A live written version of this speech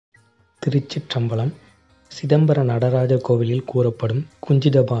திருச்சிற்றம்பலம். சிதம்பர நடராஜ கோவிலில் கூறப்படும்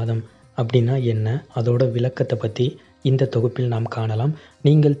குஞ்சிதபாதம் அப்படின்னா என்ன, அதோட விளக்கத்தை பற்றி இந்த தொகுப்பில் நாம் காணலாம்.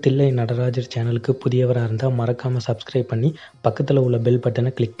 நீங்கள் தில்லை நடராஜர் சேனலுக்கு புதியவராக இருந்தால் மறக்காமல் சப்ஸ்கிரைப் பண்ணி பக்கத்தில் உள்ள பெல்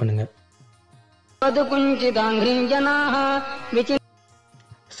பட்டனை கிளிக் பண்ணுங்கள்.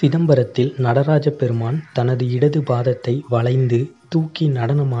 சிதம்பரத்தில் நடராஜ பெருமான் தனது இடது பாதத்தை வளைந்து தூக்கி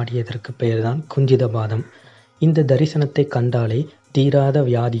நடனமாடியதற்கு பெயர்தான் குஞ்சிதபாதம். இந்த தரிசனத்தை கண்டாலே தீராத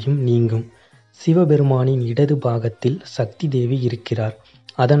வியாதியும் நீங்கும். சிவபெருமானின் இடது பாகத்தில் சக்தி தேவி இருக்கிறார்.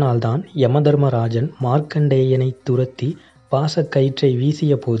 அதனால்தான் யமதர்மராஜன் மார்க்கண்டேயனை துரத்தி பாசக்கயிற்றை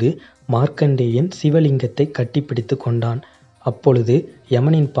வீசிய போது மார்க்கண்டேயன் சிவலிங்கத்தை கட்டிப்பிடித்து கொண்டான். அப்பொழுது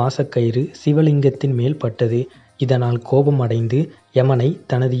யமனின் பாசக்கயிறு சிவலிங்கத்தின் மேல் பட்டது. இதனால் கோபமடைந்து யமனை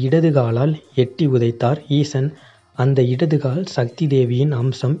தனது இடதுகாலால் எட்டி உதைத்தார் ஈசன். அந்த இடதுகால் சக்தி தேவியின்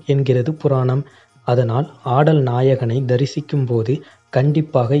அம்சம் என்கிறது புராணம். அதனால் ஆடல் நாயகனை தரிசிக்கும் போது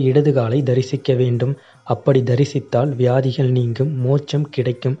கண்டிப்பாக இடதுகாலை தரிசிக்க வேண்டும். அப்படி தரிசித்தால் வியாதிகள் நீங்கும், மோட்சம்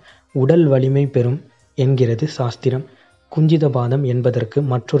கிடைக்கும், உடல் வலிமை பெறும் என்கிறது சாஸ்திரம். குஞ்சிதபாதம் என்பதற்கு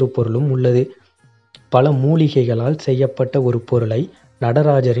மற்றொரு பொருளும் உள்ளது. பல மூலிகைகளால் செய்யப்பட்ட ஒரு பொருளை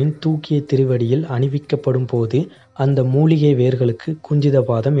நடராஜரின் தூக்கிய திருவடியில் அணிவிக்கப்படும் போது அந்த மூலிகை வேர்களுக்கு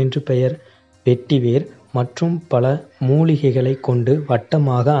குஞ்சிதபாதம் என்று பெயர். வெட்டிவேர் மற்றும் பல மூலிகைகளை கொண்டு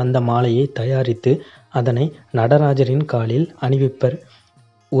வட்டமாக அந்த மாலையை தயாரித்து அதனை நடராஜரின் காலில் அணிவிப்பர்.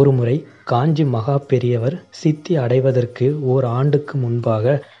 ஒருமுறை காஞ்சி மகா பெரியவர் சித்தி அடைவதற்கு ஓர் ஆண்டுக்கு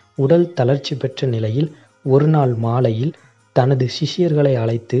முன்பாக உடல் தளர்ச்சி பெற்ற நிலையில் ஒரு நாள் மாலையில் தனது சிஷ்யர்களை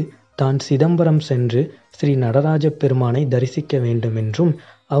அழைத்து தான் சிதம்பரம் சென்று ஸ்ரீ நடராஜ பெருமானை தரிசிக்க வேண்டுமென்றும்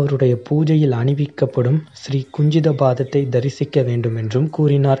அவருடைய பூஜையில் அணிவிக்கப்படும் ஸ்ரீ குஞ்சிதபாதத்தை தரிசிக்க வேண்டுமென்றும்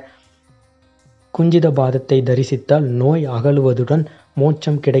கூறினார். குஞ்சிதபாதத்தை தரிசித்தால் நோய் அகலுவதுடன்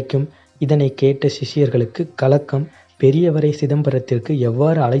மோட்சம் கிடைக்கும். இதனை கேட்ட சிஷ்யர்களுக்கு கலக்கம். பெரியவரை சிதம்பரத்திற்கு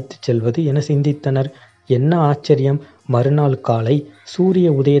எவ்வாறு அழைத்துச் செல்வது என சிந்தித்தனர். என்ன ஆச்சரியம்! மறுநாள் காலை சூரிய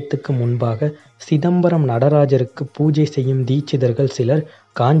உதயத்துக்கு முன்பாக சிதம்பரம் நடராஜருக்கு பூஜை செய்யும் தீட்சிதர்கள் சிலர்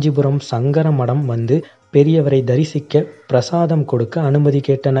காஞ்சிபுரம் சங்கர மடம் வந்து பெரியவரை தரிசிக்க பிரசாதம் கொடுக்க அனுமதி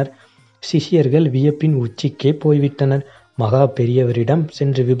கேட்டனர். சிஷ்யர்கள் வியப்பின் உச்சிக்கே போய்விட்டனர். மகா பெரியவரிடம்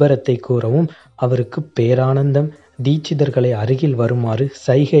சென்று விபரத்தை கூறவும் அவருக்கு பேரானந்தம். தீட்சிதர்களை அருகில் வருமாறு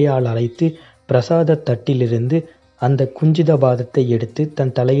சைகையால் அழைத்து பிரசாத தட்டிலிருந்து அந்த குஞ்சிதபாதத்தை எடுத்து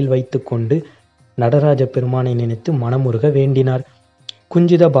தன் தலையில் வைத்து கொண்டு நடராஜ பெருமானை நினைத்து மனமுருக வேண்டினார்.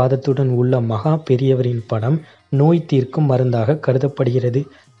 குஞ்சிதபாதத்துடன் உள்ள மகா பெரியவரின் படம் நோய் தீர்க்கும் மருந்தாக கருதப்படுகிறது.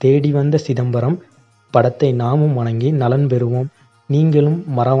 தேடி வந்த சிதம்பரம் படத்தை நாமும் வணங்கி நலன் பெறுவோம். நீங்களும்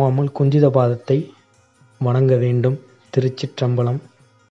மறவாமல் குஞ்சிதபாதத்தை வணங்க வேண்டும். திருச்சிற்றம்பலம்.